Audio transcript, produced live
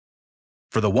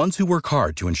For the ones who work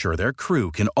hard to ensure their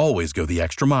crew can always go the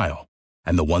extra mile,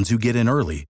 and the ones who get in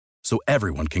early so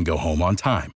everyone can go home on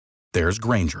time, there's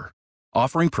Grainger,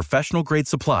 offering professional-grade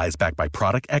supplies backed by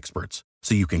product experts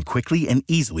so you can quickly and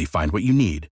easily find what you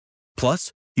need.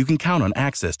 Plus, you can count on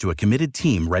access to a committed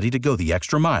team ready to go the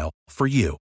extra mile for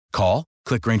you. Call,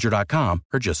 click Grainger.com,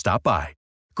 or just stop by.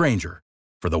 Grainger,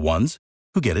 for the ones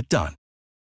who get it done.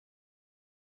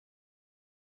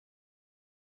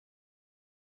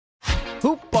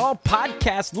 Hoop Ball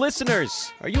Podcast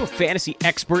listeners, are you a fantasy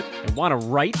expert and want to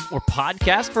write or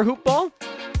podcast for Hoop Ball?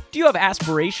 Do you have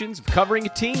aspirations of covering a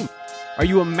team? Are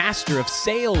you a master of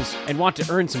sales and want to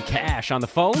earn some cash on the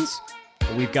phones?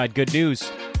 Well, we've got good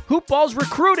news. Hoop Ball's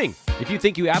recruiting. If you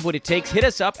think you have what it takes, hit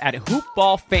us up at Hoop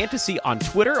Ball Fantasy on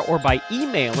Twitter or by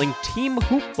emailing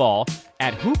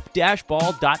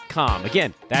teamhoopball@hoop-ball.com.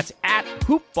 Again, that's at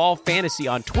Hoop Ball Fantasy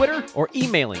on Twitter or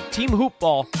emailing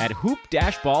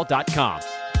teamhoopball@hoop-ball.com.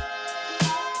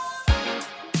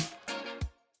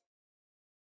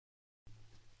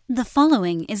 The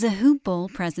following is a Hoop Ball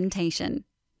presentation.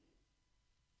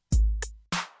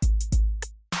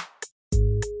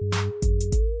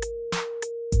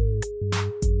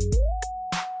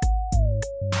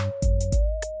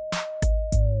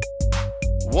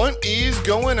 What is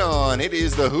going on? It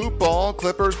is the Hoop Ball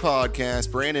Clippers podcast.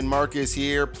 Brandon Marcus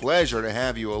here. Pleasure to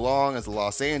have you along as the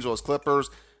Los Angeles Clippers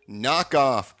knock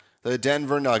off the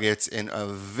Denver Nuggets in a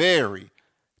very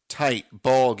tight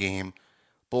ball game.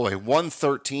 Boy,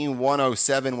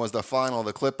 113-107 was the final.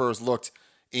 The Clippers looked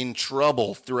in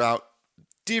trouble throughout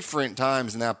different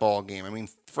times in that ball game. I mean,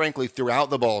 frankly, throughout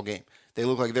the ball game, they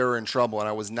looked like they were in trouble, and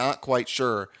I was not quite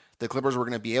sure the Clippers were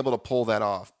going to be able to pull that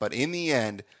off. But in the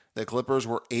end, the Clippers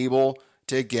were able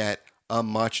to get a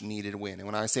much-needed win. And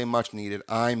when I say much-needed,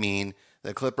 I mean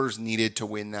the Clippers needed to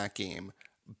win that game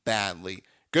badly.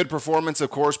 Good performance, of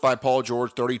course, by Paul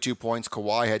George, 32 points.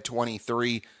 Kawhi had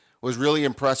 23. Was really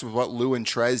impressed with what Lou and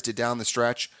Trez did down the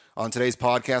stretch. On today's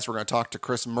podcast, we're going to talk to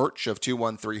Chris Murch of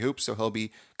 213 Hoops, so he'll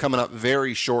be coming up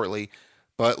very shortly.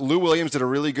 But Lou Williams did a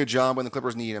really good job when the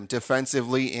Clippers needed him,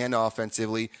 defensively and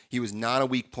offensively. He was not a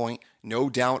weak point, no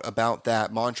doubt about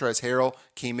that. Montrezl Harrell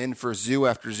came in for Zoo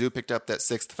after Zoo picked up that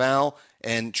sixth foul,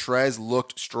 and Trez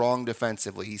looked strong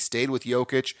defensively. He stayed with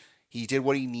Jokic. He did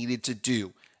what he needed to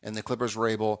do, and the Clippers were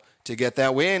able to get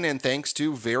that win, and thanks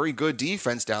to very good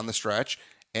defense down the stretch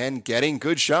and getting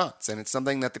good shots. And it's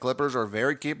something that the Clippers are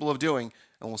very capable of doing,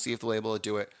 and we'll see if they'll be able to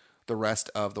do it the rest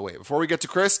of the way. Before we get to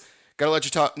Chris, got to let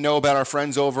you know about our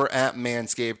friends over at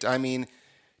Manscaped. I mean,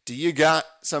 do you got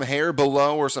some hair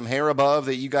below or some hair above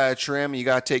that you got to trim, you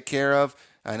got to take care of?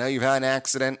 I know you've had an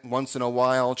accident once in a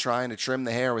while trying to trim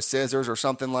the hair with scissors or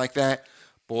something like that.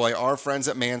 Boy, our friends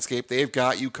at Manscaped, they've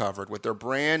got you covered with their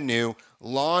brand new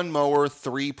Lawnmower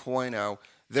 3.0.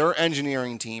 Their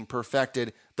engineering team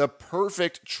perfected the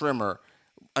perfect trimmer.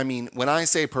 I mean, when I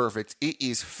say perfect, it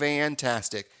is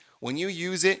fantastic. When you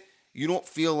use it, you don't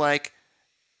feel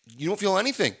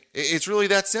anything. It's really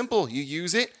that simple. You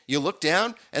use it, you look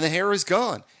down, and the hair is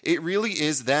gone. It really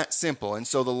is that simple. And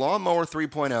so the Lawnmower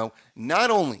 3.0,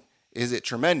 not only is it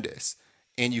tremendous,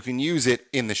 and you can use it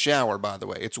in the shower, by the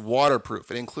way. It's waterproof.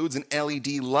 It includes an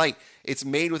LED light. It's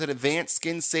made with an advanced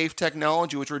skin-safe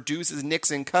technology, which reduces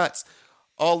nicks and cuts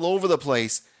all over the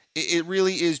place. It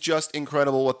really is just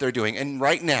incredible what they're doing. And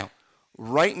right now,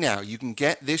 you can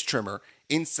get this trimmer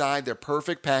inside their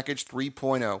Perfect Package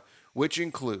 3.0, which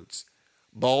includes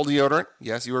ball deodorant.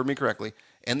 Yes, you heard me correctly.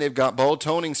 And they've got ball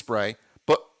toning spray.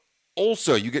 But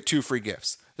also, you get two free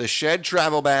gifts: the Shed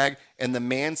Travel Bag and the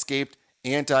Manscaped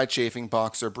Anti-Chafing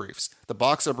Boxer Briefs. The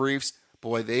Boxer Briefs,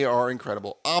 boy, they are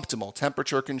incredible. Optimal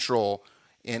temperature control,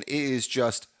 and it is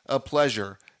just a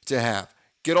pleasure to have.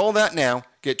 Get all that now.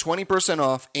 Get 20%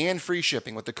 off and free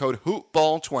shipping with the code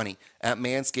HoopBall20 at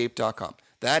manscaped.com.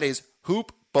 That is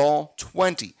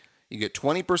HoopBall20. You get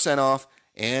 20% off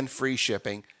and free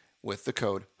shipping with the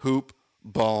code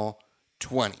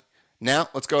HoopBall20. Now,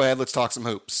 let's go ahead. Let's talk some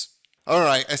hoops. All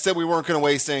right, I said we weren't going to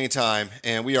waste any time,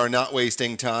 and we are not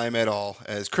wasting time at all,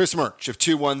 as Chris Murch of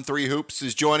 213 Hoops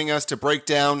is joining us to break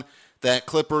down that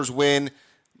Clippers win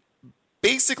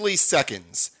basically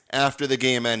seconds after the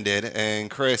game ended. And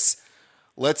Chris,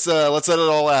 let's let it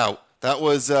all out. That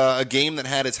was a game that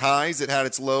had its highs, it had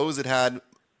its lows, it had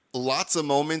lots of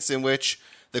moments in which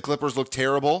the Clippers looked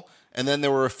terrible, and then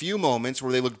there were a few moments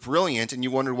where they looked brilliant, and you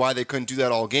wondered why they couldn't do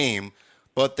that all game.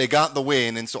 But they got the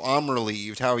win, and so I'm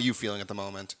relieved. How are you feeling at the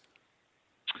moment?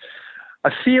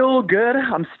 I feel good.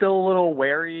 I'm still a little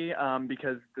wary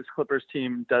because this Clippers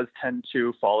team does tend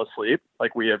to fall asleep,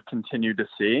 like we have continued to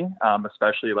see,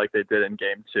 especially like they did in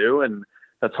Game 2. And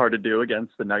That's hard to do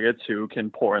against the Nuggets, who can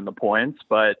pour in the points.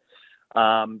 But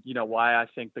why I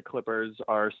think the Clippers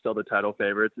are still the title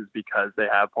favorites is because they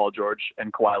have Paul George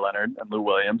and Kawhi Leonard and Lou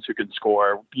Williams, who can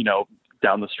score,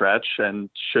 down the stretch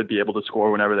and should be able to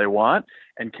score whenever they want,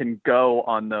 and can go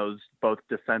on those both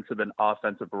defensive and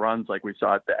offensive runs like we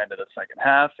saw at the end of the second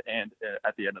half and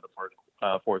at the end of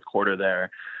the fourth quarter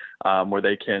there, where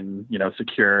they can,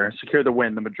 secure the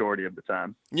win the majority of the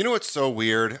time. You know what's so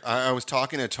weird? I was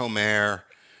talking to Tomer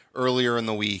earlier in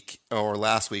the week, or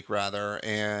last week rather,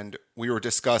 and we were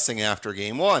discussing after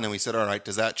game one, and we said, all right,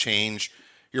 does that change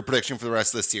your prediction for the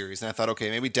rest of the series? And I thought, okay,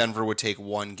 maybe Denver would take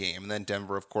one game. And then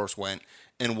Denver, of course, went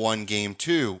and won game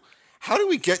two. How do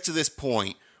we get to this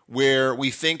point where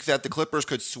we think that the Clippers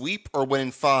could sweep or win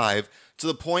in five, to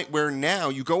the point where now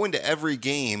you go into every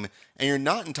game and you're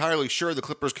not entirely sure the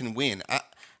Clippers can win?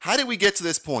 How did we get to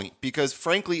this point? Because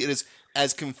frankly, it is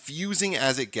as confusing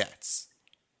as it gets.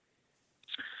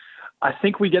 I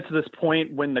think we get to this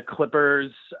point when the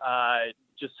Clippers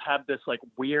just have this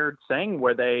weird thing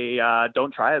where they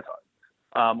don't try as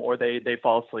hard, or they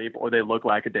fall asleep, or they look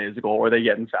lackadaisical, or they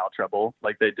get in foul trouble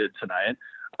like they did tonight.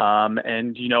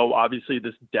 And obviously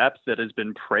this depth that has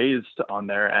been praised on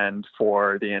their end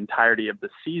for the entirety of the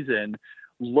season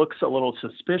looks a little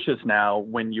suspicious now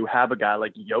when you have a guy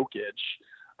like Jokic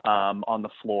on the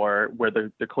floor, where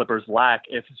the Clippers lack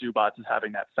if Zubac is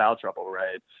having that foul trouble,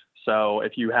 right? So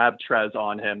if you have Trez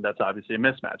on him, that's obviously a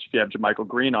mismatch. If you have JaMychal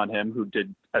Green on him, who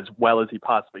did as well as he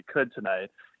possibly could tonight,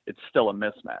 it's still a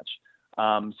mismatch.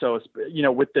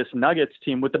 With this Nuggets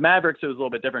team, with the Mavericks, it was a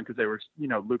little bit different because they were,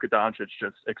 Luka Doncic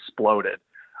just exploded.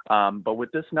 But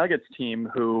with this Nuggets team,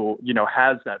 who,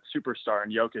 has that superstar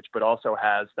in Jokic, but also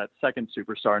has that second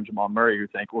superstar in Jamal Murray, who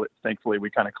thankfully we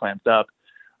kind of clamped up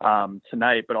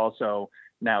tonight, but also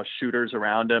now shooters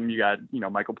around him. You got,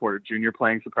 Michael Porter Jr.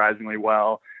 playing surprisingly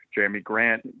well, Jeremy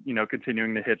Grant,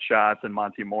 continuing to hit shots, and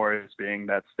Monty Morris being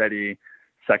that steady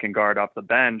second guard off the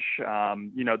bench.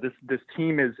 This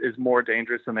team is more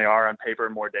dangerous than they are on paper,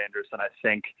 and more dangerous than I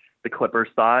think the Clippers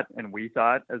thought, and we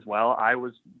thought as well. I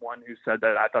was one who said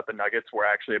that I thought the Nuggets were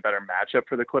actually a better matchup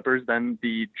for the Clippers than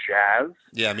the Jazz.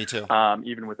 Yeah, me too.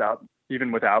 Even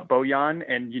without Bojan,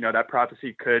 and that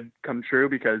prophecy could come true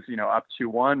because up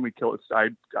 2-1 we killed. I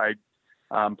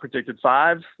predicted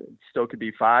 5. It still could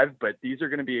be 5, but these are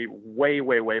going to be way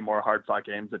more hard fought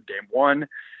games than game one,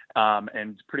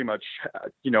 and pretty much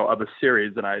of a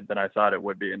series than I thought it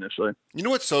would be initially. You know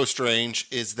what's so strange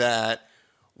is that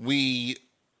we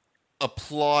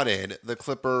applauded the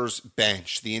Clippers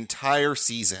bench the entire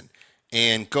season,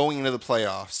 and going into the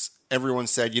playoffs, everyone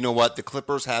said, you know what, the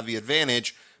Clippers have the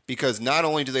advantage because not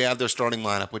only do they have their starting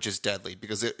lineup, which is deadly,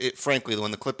 because it frankly,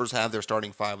 when the Clippers have their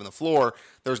starting 5 on the floor,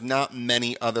 there's not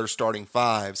many other starting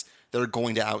 5s that are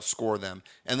going to outscore them.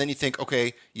 And then you think,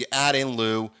 okay, you add in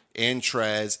Lou and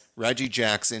Trez, Reggie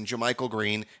Jackson, JaMychal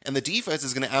Green, and the defense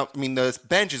is going to the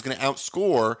bench is going to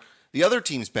outscore the other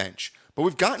team's bench. But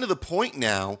we've gotten to the point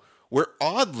now where,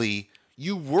 oddly,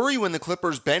 you worry when the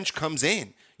Clippers bench comes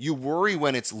in. You worry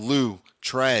when it's Lou,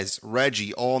 Trez,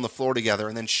 Reggie all on the floor together,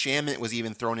 and then Shamet was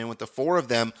even thrown in with the 4 of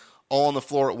them all on the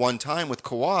floor at one time with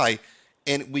Kawhi.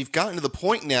 And we've gotten to the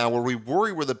point now where we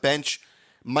worry where the bench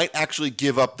might actually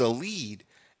give up the lead.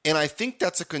 And I think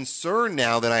that's a concern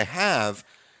now that I have.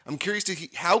 I'm curious to hear,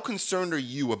 how concerned are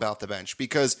you about the bench?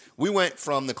 Because we went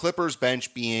from the Clippers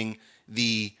bench being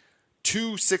the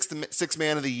sixth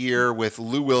man of the year with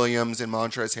Lou Williams and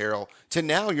Montrezl Harrell to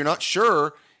now you're not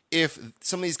sure if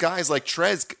some of these guys like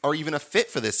Trez are even a fit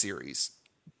for this series.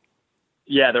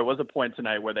 Yeah, there was a point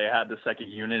tonight where they had the second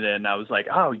unit in. I was like,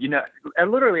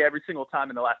 and literally every single time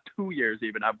in the last 2 years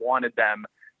even, I've wanted them,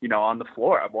 on the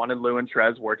floor. I've wanted Lou and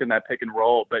Trez working that pick and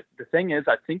roll. But the thing is,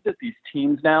 I think that these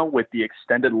teams now, with the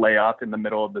extended layoff in the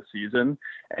middle of the season,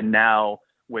 and now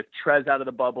with Trez out of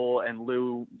the bubble and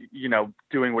Lou,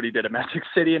 doing what he did at Magic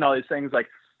City and all these things, like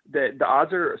the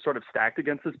odds are sort of stacked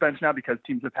against this bench now because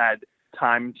teams have had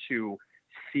time to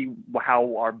see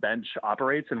how our bench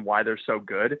operates and why they're so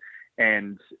good,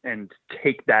 and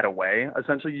take that away.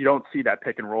 Essentially, you don't see that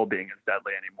pick and roll being as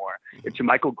deadly anymore. Mm-hmm. If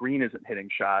JaMychal Green isn't hitting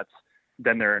shots,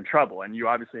 then they're in trouble. And you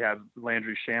obviously have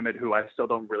Landry Shamet, who I still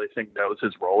don't really think knows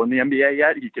his role in the NBA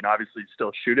yet. He can obviously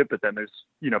still shoot it, but then there's,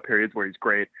 periods where he's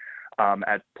great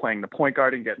at playing the point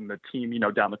guard and getting the team,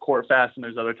 down the court fast. And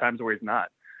there's other times where he's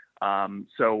not.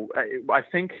 So I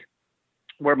think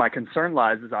where my concern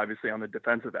lies is obviously on the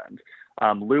defensive end.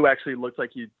 Lou actually looked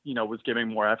like he, was giving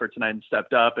more effort tonight and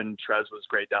stepped up, and Trez was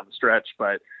great down the stretch.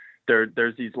 But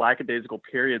there's these lackadaisical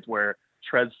periods where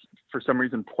Trez, for some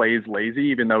reason, plays lazy,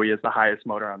 even though he has the highest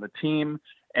motor on the team.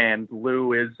 And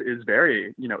Lou is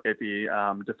very,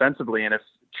 iffy defensively. And if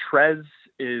Trez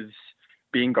is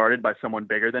being guarded by someone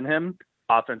bigger than him,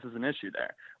 offense is an issue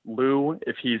there. Lou,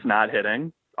 if he's not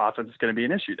hitting, offense is going to be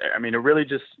an issue there. I mean,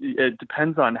 it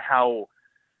depends on how,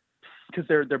 because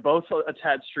they're both a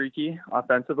tad streaky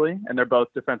offensively, and they're both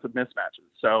defensive mismatches.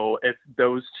 So if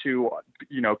those two,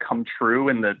 come true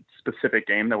in the specific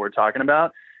game that we're talking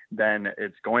about, then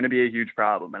it's going to be a huge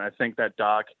problem. And I think that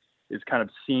Doc is kind of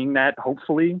seeing that,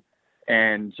 hopefully.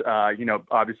 And,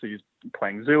 obviously he's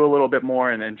playing Zoo a little bit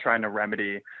more and then trying to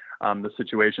remedy the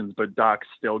situations. But Doc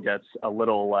still gets a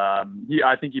little,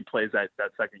 I think he plays that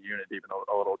second unit even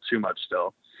a little too much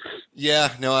still.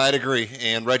 Yeah, no, I'd agree.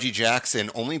 And Reggie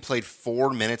Jackson only played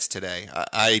 4 minutes today.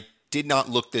 I did not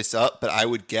look this up, but I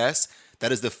would guess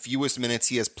that is the fewest minutes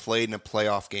he has played in a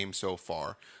playoff game so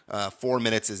far. 4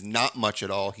 minutes is not much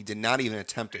at all. He did not even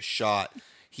attempt a shot.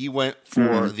 He went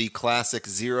for the classic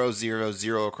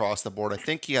 0-0-0 across the board. I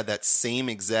think he had that same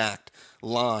exact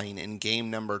line in game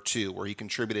number 2 where he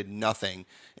contributed nothing,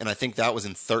 and I think that was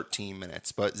in 13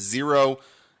 minutes. But 0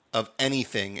 of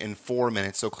anything in 4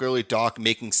 minutes. So clearly Doc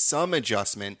making some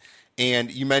adjustment.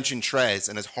 And you mentioned Trez,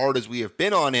 and as hard as we have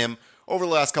been on him over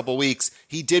the last couple of weeks,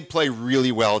 he did play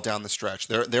really well down the stretch.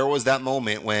 There was that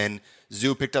moment when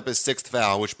Zoo picked up his 6th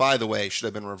foul, which, by the way, should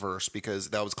have been reversed because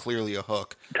that was clearly a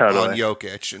hook on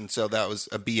Jokic. And so that was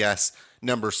a BS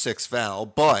number 6 foul.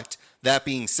 But that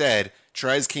being said,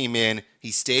 Trez came in.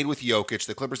 He stayed with Jokic.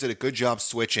 The Clippers did a good job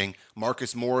switching.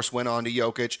 Marcus Morris went on to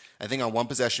Jokic. I think on one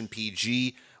possession,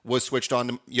 PG was switched on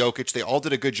to Jokic. They all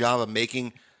did a good job of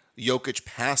making Jokic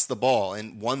pass the ball.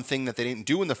 And one thing that they didn't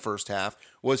do in the first half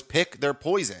was pick their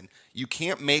poison. You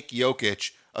can't make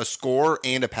Jokic a scorer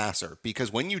and a passer,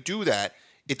 because when you do that,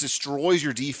 it destroys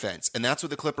your defense. And that's what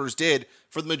the Clippers did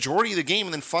for the majority of the game.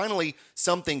 And then finally,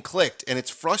 something clicked. And it's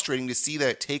frustrating to see that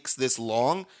it takes this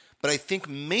long. But I think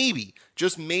maybe,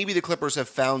 just maybe, the Clippers have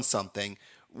found something.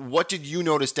 What did you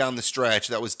notice down the stretch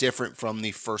that was different from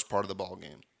the first part of the ball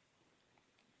game?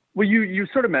 Well, you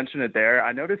sort of mentioned it there.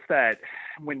 I noticed that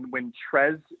when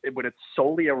Trez, when it's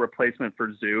solely a replacement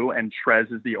for Zoo, and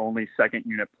Trez is the only second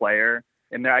unit player,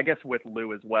 and there, I guess with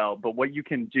Lou as well. But what you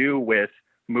can do with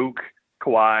Mook,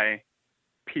 Kawhi,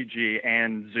 PG,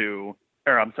 and Zoo,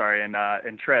 and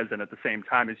Trez, and at the same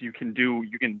time, is you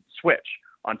can switch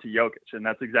onto Jokic, and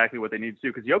that's exactly what they need to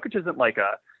do, because Jokic isn't like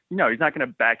he's not going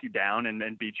to back you down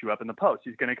and beat you up in the post.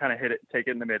 He's going to kind of take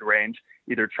it in the mid-range,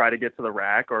 either try to get to the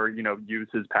rack or, use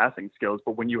his passing skills.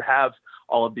 But when you have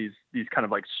all of these kind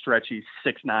of like stretchy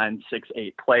 6'9",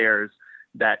 6'8" players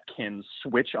that can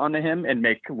switch onto him and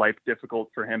make life difficult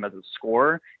for him as a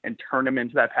scorer and turn him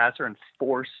into that passer and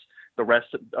force the rest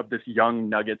of this young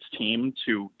Nuggets team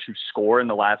to score in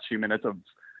the last few minutes of,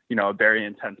 a very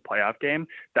intense playoff game,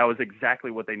 that was exactly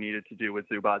what they needed to do with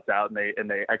Zubats out, and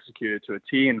they executed to a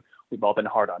T. And we've all been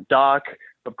hard on Doc,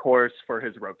 of course, for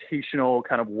his rotational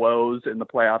kind of woes in the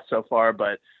playoffs so far,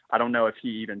 but I don't know if he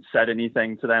even said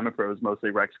anything to them, if it was mostly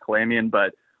Rex Kalamian,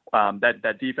 but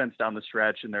that defense down the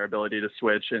stretch and their ability to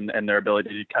switch and their ability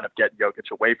to kind of get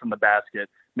Jokic away from the basket,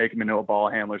 make him into a ball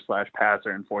handler / passer,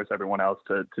 and force everyone else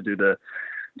to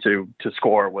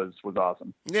score was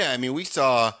awesome. Yeah, I mean, we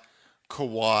saw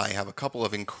Kawhi have a couple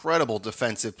of incredible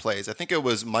defensive plays. I think it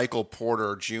was Michael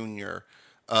Porter Jr.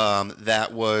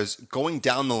 That was going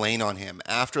down the lane on him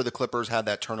after the Clippers had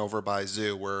that turnover by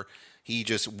Zoo, where he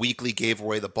just weakly gave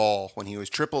away the ball when he was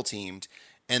triple teamed.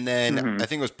 And then I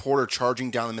think it was Porter charging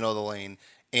down the middle of the lane,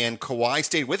 and Kawhi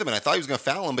stayed with him, and I thought he was going to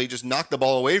foul him, but he just knocked the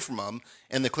ball away from him,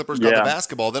 and the Clippers got the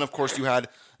basketball. Then, of course, you had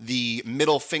the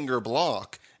middle finger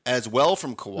block as well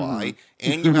from Kawhi,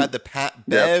 and you had the Pat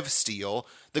Bev steal.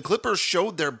 The Clippers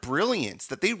showed their brilliance,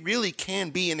 that they really can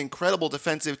be an incredible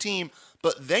defensive team,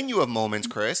 but then you have moments,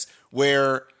 Chris,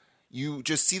 where you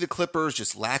just see the Clippers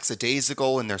just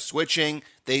lackadaisical in their switching.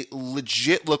 They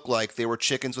legit look like they were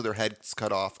chickens with their heads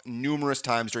cut off numerous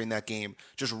times during that game,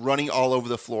 just running all over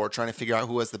the floor, trying to figure out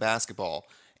who has the basketball.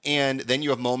 And then you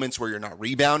have moments where you're not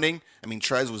rebounding. I mean,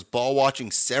 Trez was ball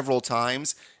watching several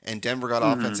times, and Denver got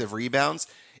offensive rebounds.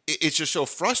 It's just so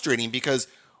frustrating because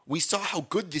we saw how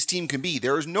good this team can be.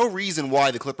 There is no reason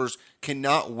why the Clippers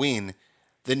cannot win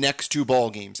the next 2 ball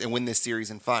games and win this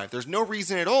series in 5. There's no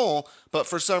reason at all, but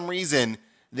for some reason,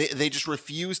 they just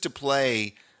refuse to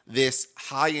play this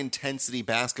high-intensity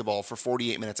basketball for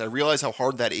 48 minutes. I realize how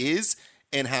hard that is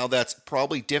and how that's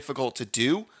probably difficult to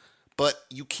do, but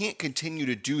you can't continue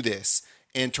to do this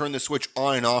and turn the switch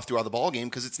on and off throughout the ball game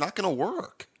because it's not going to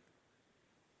work.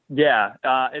 Yeah,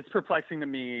 it's perplexing to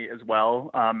me as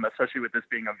well, especially with this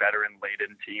being a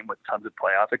veteran-laden team with tons of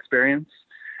playoff experience.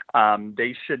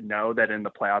 They should know that in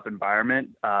the playoff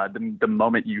environment, the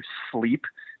moment you sleep,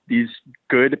 these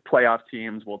good playoff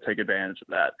teams will take advantage of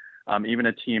that. Even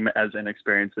a team as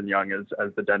inexperienced and young as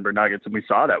the Denver Nuggets. And we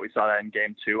saw that. We saw that in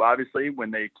game 2, obviously,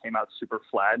 when they came out super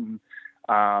flat and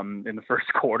in the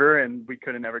first quarter, and we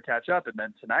couldn't ever catch up. And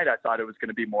then tonight, I thought it was going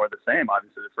to be more of the same.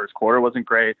 Obviously, the first quarter wasn't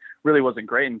great, really wasn't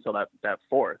great until that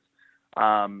fourth.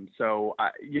 So,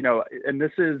 and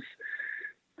this is,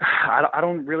 I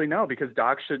don't really know, because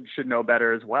Doc should know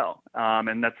better as well.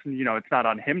 And that's, it's not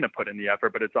on him to put in the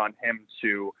effort, but it's on him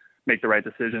to make the right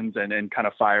decisions and kind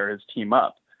of fire his team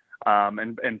up.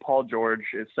 And Paul George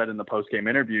has said in the post-game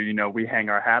interview, we hang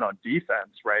our hat on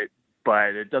defense, right?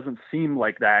 But it doesn't seem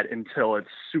like that until it's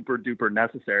super duper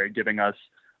necessary, giving us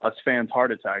fans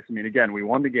heart attacks. I mean, again, we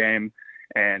won the game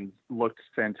and looked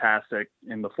fantastic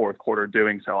in the fourth quarter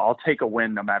doing so. I'll take a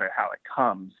win no matter how it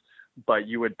comes, but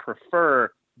you would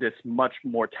prefer this much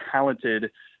more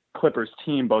talented Clippers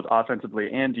team, both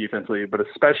offensively and defensively, but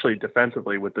especially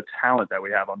defensively, with the talent that we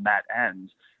have on that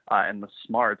end, and the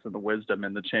smarts and the wisdom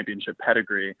and the championship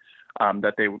pedigree,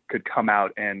 that they could come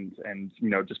out and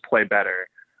just play better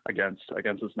against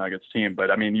this Nuggets team. But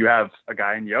I mean, you have a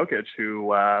guy in Jokic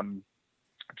who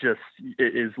just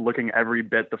is looking every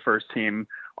bit the first team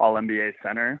All-NBA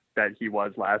center that he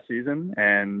was last season.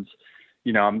 And,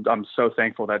 I'm so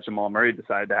thankful that Jamal Murray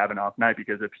decided to have an off night,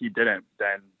 because if he didn't,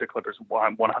 then the Clippers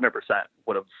 100%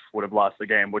 would have lost the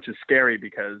game, which is scary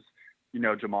because,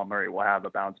 Jamal Murray will have a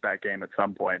bounce back game at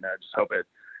some point. I just hope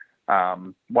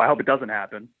I hope it doesn't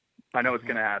happen. I know it's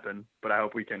going to happen, but I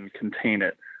hope we can contain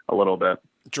it a little bit.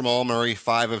 Jamal Murray,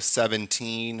 5 of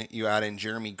 17. You add in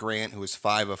Jeremy Grant, who was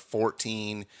 5 of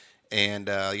 14. And,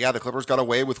 the Clippers got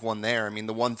away with one there. I mean,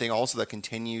 the one thing also that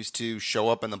continues to show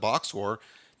up in the box score,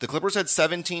 the Clippers had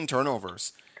 17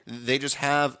 turnovers. They just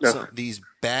have these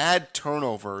bad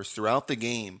turnovers throughout the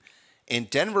game. And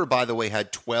Denver, by the way,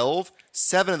 had 12,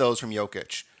 7 of those from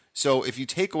Jokic. So if you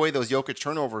take away those Jokic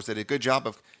turnovers, they did a good job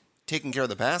of taking care of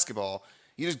the basketball.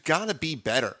 You just got to be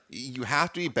better. You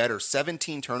have to be better.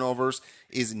 17 turnovers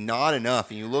is not enough.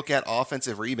 And you look at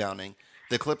offensive rebounding,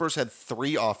 the Clippers had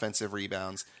 3 offensive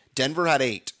rebounds. Denver had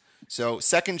 8. So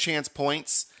second chance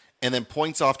points and then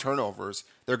points off turnovers,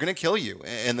 they're going to kill you.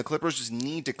 And the Clippers just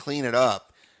need to clean it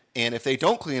up. And if they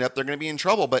don't clean it up, they're going to be in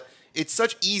trouble. But it's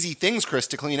such easy things, Chris,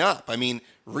 to clean up. I mean,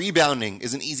 rebounding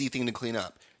is an easy thing to clean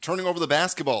up. Turning over the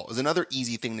basketball is another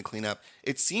easy thing to clean up.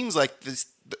 It seems like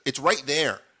it's right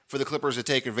there for the Clippers to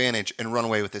take advantage and run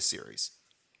away with this series.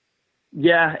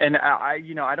 Yeah, and I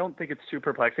don't think it's too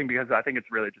perplexing, because I think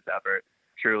it's really just effort.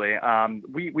 Truly,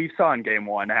 we saw in game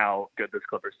 1 how good this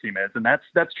Clippers team is, and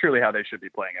that's truly how they should be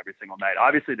playing every single night.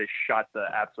 Obviously, they shot the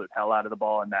absolute hell out of the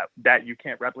ball, and that you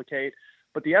can't replicate.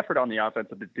 But the effort on the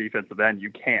offensive and defensive end,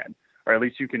 you can, or at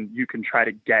least you can try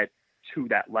to get to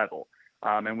that level.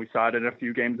 And we saw it in a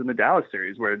few games in the Dallas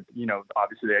series where,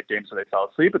 obviously they had games where they fell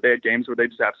asleep, but they had games where they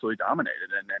just absolutely dominated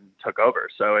and took over.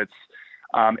 So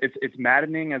it's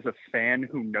maddening as a fan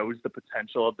who knows the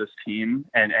potential of this team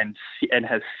and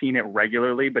has seen it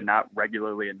regularly, but not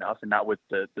regularly enough, and not with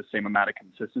the same amount of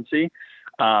consistency.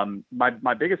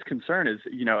 My biggest concern is,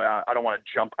 I don't want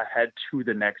to jump ahead to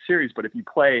the next series, but if you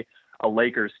play a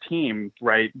Lakers team,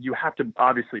 right, you have to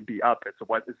obviously be up. It's the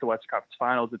Western Conference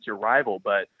Finals. It's your rival,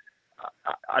 but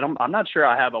I'm not sure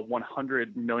I have a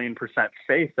 100 million %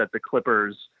 faith that the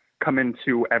Clippers come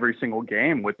into every single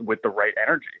game with the right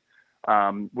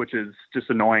energy, which is just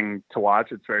annoying to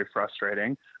watch. It's very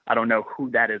frustrating. I don't know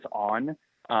who that is on.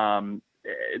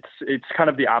 It's kind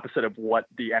of the opposite of what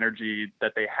the energy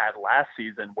that they had last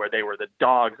season, where they were the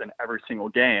dogs in every single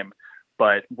game,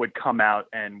 but would come out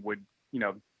and would,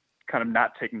 kind of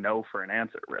not take no for an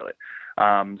answer, really.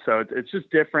 So it's just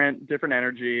different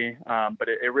energy. But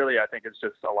it really, I think, is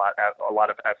just a lot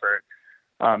of effort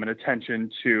and attention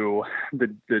to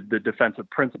the defensive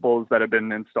principles that have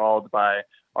been installed by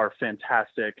our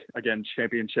fantastic, again,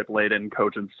 championship-laden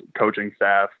coaching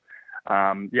staff.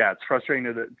 It's frustrating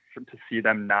to see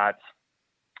them not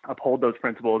uphold those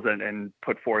principles and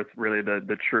put forth really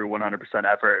the true 100%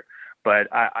 effort. But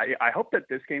I hope that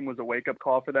this game was a wake-up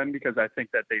call for them, because I think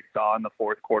that they saw in the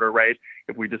fourth quarter, right,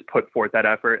 if we just put forth that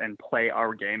effort and play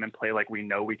our game and play like we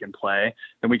know we can play,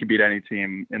 then we can beat any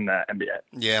team in the NBA.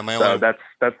 Yeah,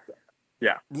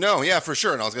 No, yeah, for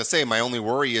sure. And I was going to say, my only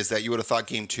worry is that you would have thought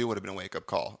game 2 would have been a wake-up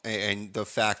call. And the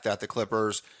fact that the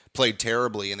Clippers played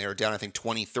terribly and they were down, I think,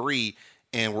 23,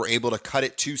 and were able to cut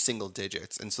it to single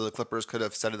digits. And so the Clippers could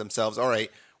have said to themselves, all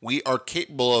right, we are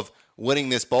capable of winning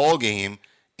this ball game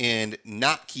and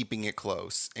not keeping it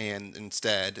close. And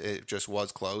instead, it just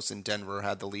was close, and Denver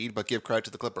had the lead. But give credit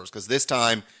to the Clippers, because this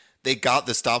time they got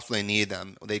the stops when they needed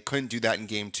them. They couldn't do that in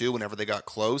game 2 whenever they got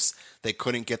close. They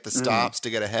couldn't get the stops to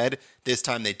get ahead. This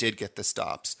time they did get the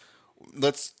stops.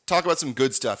 Let's talk about some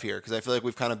good stuff here, because I feel like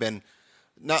we've kind of been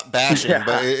not bashing,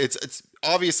 but it's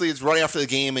obviously it's right after the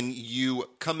game, and you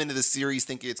come into the series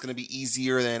thinking it's going to be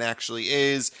easier than it actually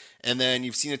is, and then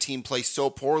you've seen a team play so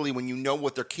poorly when you know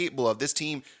what they're capable of. This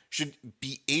team should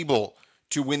be able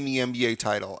to win the NBA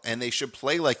title, and they should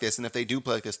play like this, and if they do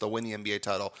play like this, they'll win the NBA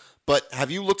title. But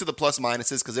have you looked at the plus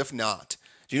minuses? Because if not,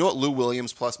 do you know what Lou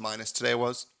Williams plus minus today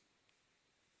was?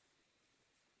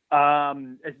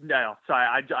 No,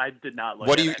 sorry, I did not look.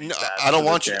 What do you? No, I don't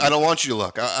want you. I don't want you to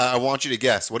look. I want you to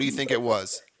guess. What do you think it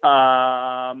was?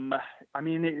 I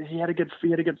mean, he had a good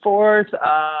fourth.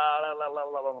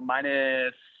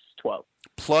 Minus 12.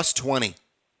 Plus 20.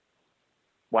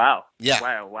 Wow.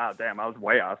 Yeah. Wow. Damn, I was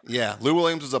way off. Yeah. Lou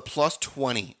Williams was a plus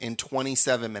 20 in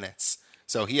 27 minutes.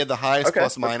 So he had the highest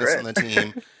plus minus on the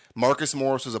team. Marcus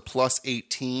Morris was a plus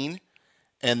 18.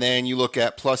 And then you look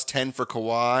at plus 10 for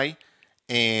Kawhi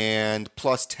and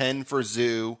plus 10 for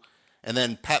Zoo. And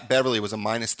then Pat Beverly was a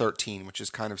minus 13, which is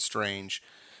kind of strange.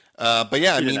 But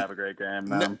yeah, he didn't have a great game.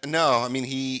 No, I mean,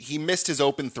 he missed his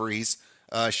open threes,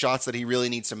 shots that he really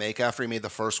needs to make. After he made the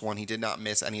first one, he did not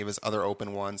miss any of his other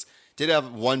open ones. Did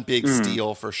have one big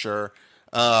steal for sure.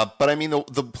 But I mean,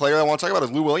 the player I want to talk about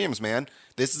is Lou Williams, man.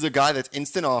 This is a guy that's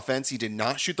instant offense. He did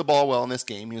not shoot the ball well in this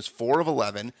game. He was 4 of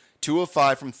 11, 2 of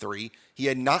 5 from 3. He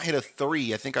had not hit a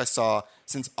 3, I think I saw,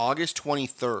 since August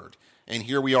 23rd. And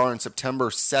here we are on September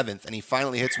 7th, and he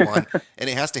finally hits one, and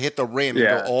it has to hit the rim and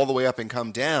go all the way up and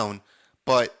come down.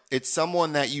 But it's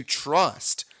someone that you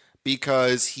trust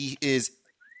because he is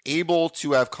able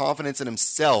to have confidence in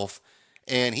himself,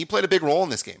 and he played a big role in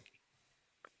this game.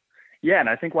 Yeah, and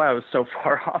I think why I was so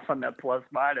far off on that plus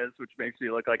minus, which makes me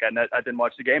look like I didn't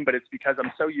watch the game, but it's because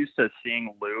I'm so used to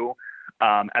seeing Lou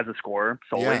as a scorer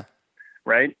solely,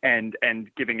 right? And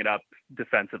giving it up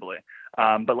defensively.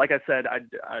 But like I said, I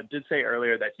did say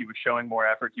earlier that he was showing more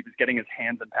effort. He was getting his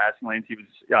hands in passing lanes. He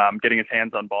was getting his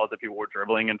hands on balls that people were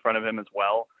dribbling in front of him as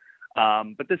well.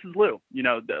 But this is Lou. You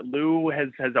know, Lou has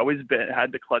always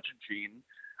had the clutch gene.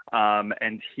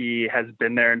 And he has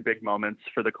been there in big moments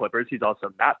for the Clippers. He's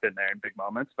also not been there in big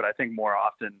moments, but I think more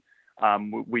often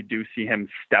we do see him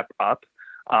step up,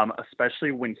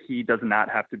 especially when he does not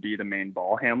have to be the main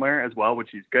ball handler as well, which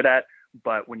he's good at.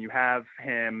 But when you have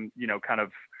him, you know, kind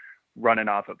of running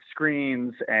off of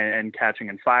screens and catching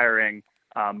and firing,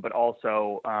 but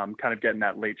also kind of getting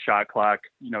that late shot clock,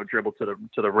 you know, dribble to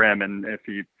the rim, and if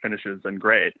he finishes, then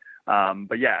great.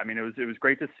 But yeah, I mean, it was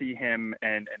great to see him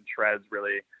and Trez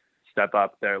really step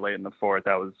up there late in the fourth.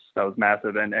 That was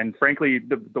massive. And frankly,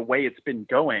 the way it's been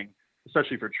going,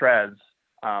 especially for Trez,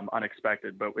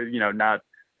 unexpected, but you know, not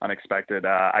unexpected,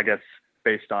 I guess,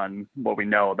 based on what we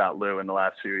know about Lou in the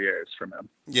last few years from him.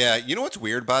 Yeah. You know what's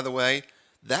weird, by the way?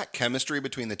 That chemistry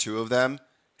between the two of them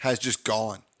has just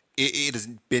gone. It has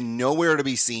been nowhere to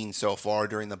be seen so far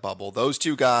during the bubble. Those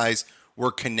two guys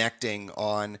were connecting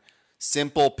on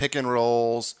simple pick and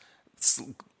rolls,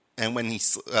 and when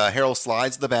Harrell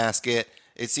slides the basket,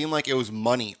 it seemed like it was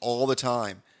money all the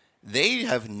time. They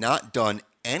have not done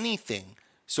anything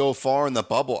so far in the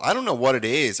bubble. I don't know what it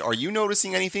is. Are you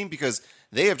noticing anything? Because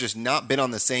they have just not been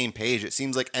on the same page. It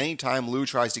seems like anytime Lou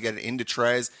tries to get it into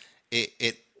Trez,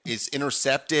 it is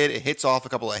intercepted. It hits off a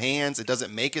couple of hands. It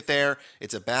doesn't make it there.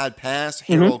 It's a bad pass.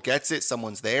 Harrell gets it.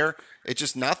 Someone's there. It's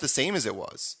just not the same as it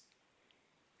was.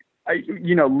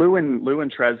 Lou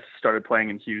and Trez started playing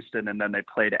in Houston, and then they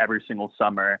played every single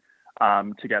summer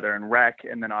together in Rec,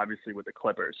 and then obviously with the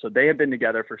Clippers. So they have been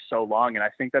together for so long, and I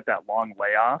think that long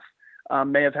layoff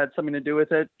may have had something to do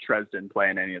with it. Trez didn't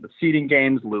play in any of the seeding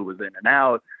games. Lou was in and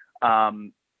out.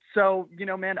 So,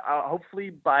 man, hopefully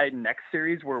by next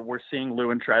series we're seeing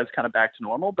Lou and Trez kind of back to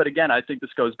normal. But again, I think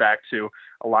this goes back to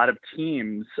a lot of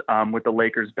teams with the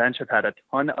Lakers bench have had a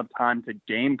ton of time to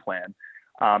game plan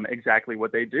exactly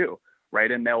what they do,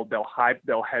 right? And they'll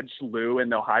hedge Lou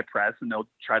and they'll high press and they'll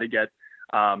try to get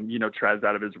Trez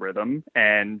out of his rhythm.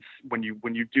 And when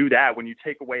you do that, when you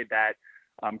take away that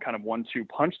kind of 1-2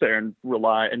 punch there and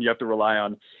you have to rely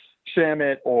on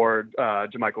Shamit or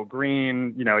JaMychal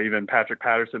Green, even Patrick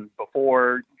Patterson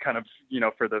before kind of,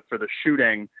 for the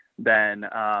shooting, then,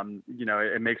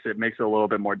 it makes it a little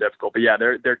bit more difficult. But yeah,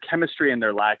 their chemistry and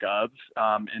their lack of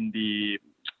in the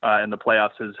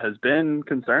playoffs has been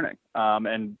concerning.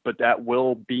 But that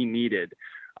will be needed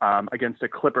against a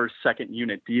Clippers second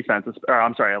unit defense,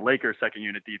 a Lakers second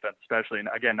unit defense, especially. And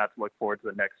again, not to look forward to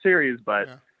the next series, but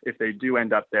if they do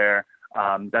end up there,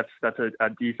 that's a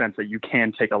defense that you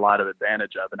can take a lot of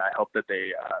advantage of, and I hope that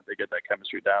they get that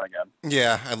chemistry down again.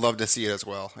 Yeah, I'd love to see it as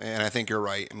well. And I think you're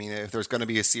right. I mean, if there's going to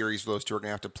be a series where those two are going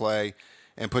to have to play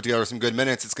and put together some good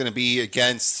minutes, it's going to be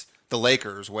against the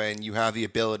Lakers when you have the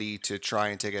ability to try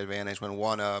and take advantage when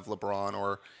one of LeBron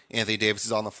or Anthony Davis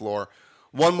is on the floor.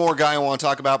 One more guy I want to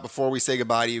talk about before we say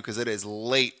goodbye to you, because it is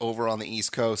late over on the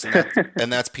East Coast,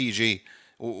 and that's PG.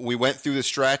 We went through the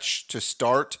stretch to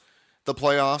start the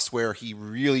playoffs where he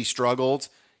really struggled.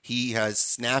 He has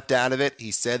snapped out of it.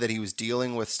 He said that he was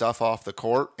dealing with stuff off the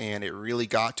court, and it really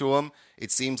got to him.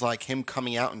 It seems like him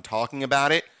coming out and talking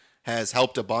about it has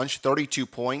helped a bunch. 32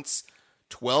 points,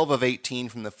 12 of 18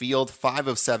 from the field, 5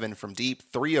 of 7 from deep,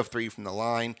 3 of 3 from the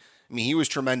line. I mean, he was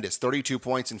tremendous. 32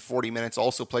 points in 40 minutes,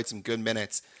 also played some good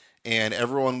minutes. And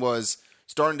everyone was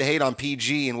starting to hate on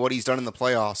PG and what he's done in the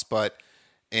playoffs, but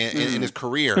in his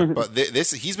career. But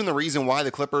he's been the reason why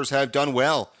the Clippers have done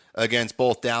well against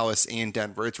both Dallas and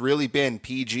Denver. It's really been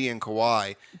PG and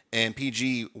Kawhi, and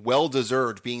PG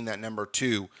well-deserved being that number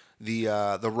 2,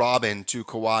 the Robin to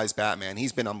Kawhi's Batman.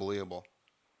 He's been unbelievable.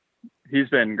 He's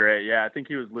been great. Yeah, I think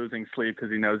he was losing sleep because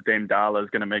he knows Dame Dalla is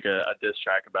going to make a diss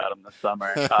track about him this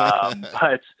summer.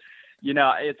 But,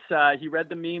 it's he read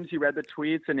the memes, he read the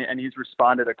tweets, and he's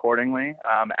responded accordingly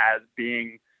as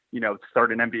being,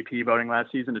 third in MVP voting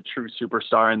last season, a true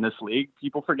superstar in this league.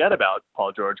 People forget about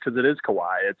Paul George because it is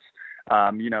Kawhi. It's,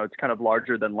 it's kind of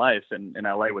larger than life in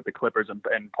LA with the Clippers, and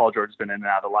Paul George has been in and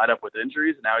out of the lineup with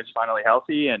injuries, and now he's finally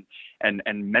healthy and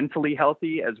mentally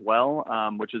healthy as well,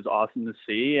 which is awesome to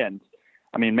see. And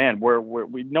I mean, man,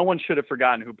 no one should have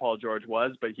forgotten who Paul George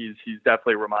was, but he's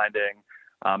definitely reminding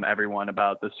everyone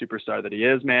about the superstar that he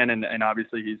is, man. And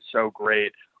obviously he's so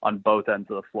great on both ends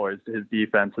of the floor. His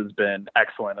defense has been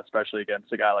excellent, especially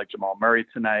against a guy like Jamal Murray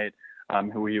tonight,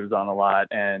 who he was on a lot.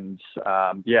 And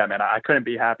yeah, man, I couldn't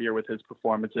be happier with his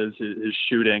performances. His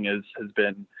shooting has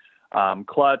been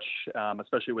clutch,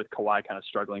 especially with Kawhi kind of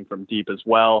struggling from deep as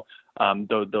well.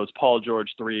 Those Paul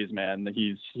George threes, man,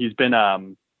 he's been a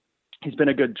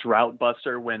good drought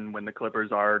buster when the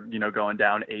Clippers are, going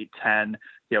down 8-10.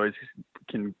 He always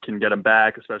can get them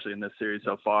back, especially in this series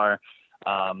so far.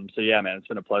 So yeah, man, it's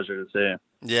been a pleasure to see.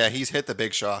 Yeah, he's hit the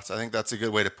big shots. I think that's a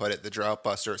good way to put it. The drought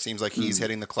buster. It seems like he's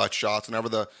hitting the clutch shots. Whenever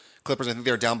the Clippers, I think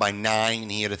they were down by 9,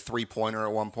 and he had a 3-pointer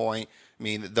at one point. I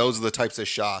mean, those are the types of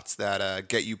shots that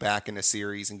get you back into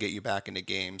series and get you back into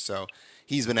games. So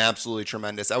he's been absolutely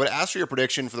tremendous. I would ask for your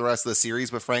prediction for the rest of the series,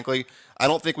 but frankly, I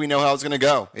don't think we know how it's going to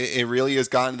go. It really has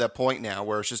gotten to that point now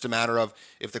where it's just a matter of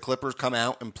if the Clippers come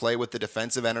out and play with the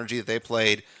defensive energy that they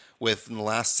played with in the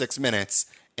last 6 minutes,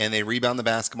 and they rebound the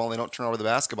basketball, and they don't turn over the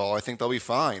basketball, I think they'll be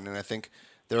fine. And I think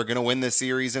they're going to win this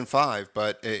series in 5.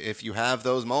 But if you have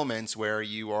those moments where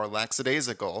you are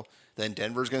lackadaisical, then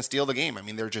Denver's going to steal the game. I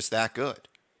mean, they're just that good.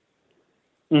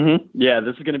 Mm-hmm. Yeah,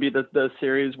 this is going to be the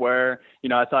series where,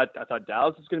 I thought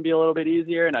Dallas was going to be a little bit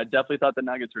easier, and I definitely thought the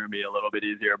Nuggets were going to be a little bit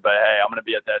easier. But hey, I'm going to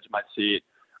be at the edge of my seat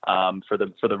for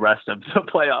the rest of the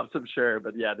playoffs, I'm sure.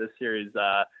 But yeah, this series is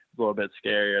a little bit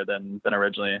scarier than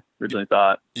originally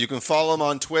thought. You can follow him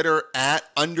on Twitter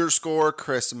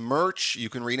 @_Chris Murch. You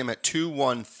can read him at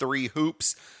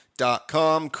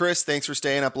 213hoops.com. Chris, thanks for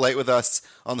staying up late with us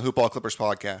on the Hoop Ball Clippers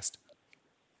podcast.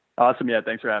 Awesome. Yeah,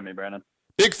 thanks for having me, Brandon.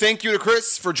 Big thank you to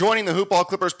Chris for joining the Hoop Ball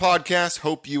Clippers podcast.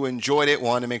 Hope you enjoyed it.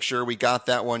 Wanted to make sure we got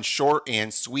that one short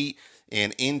and sweet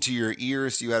and into your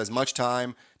ears so you had as much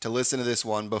time to listen to this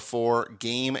one before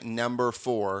game number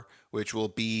 4, which will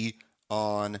be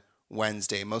on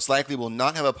Wednesday. Most likely we'll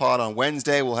not have a pod on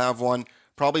Wednesday. We'll have one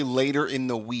probably later in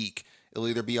the week. It'll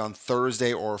either be on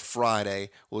Thursday or Friday.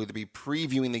 We'll either be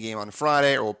previewing the game on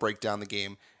Friday or we'll break down the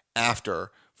game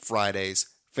after Friday's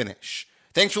finish.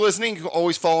 Thanks for listening. You can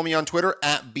always follow me on Twitter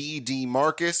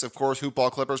 @BDMarcus. Of course, Hoop Ball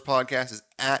Clippers podcast is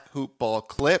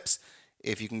 @HoopBallClips.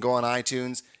 If you can go on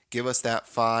iTunes, give us that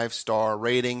 5-star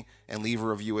rating and leave a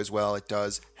review as well. It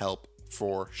does help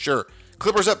for sure.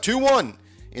 Clippers up 2-1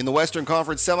 in the Western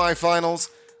Conference semifinals.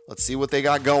 Let's see what they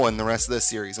got going the rest of this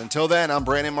series. Until then, I'm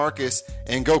Brandon Marcus,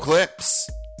 and go Clips!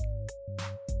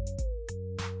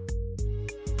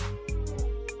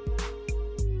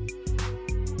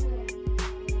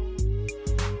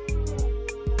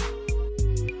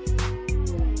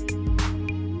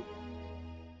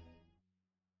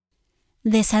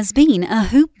 This has been a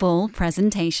Hoop Ball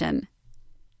presentation.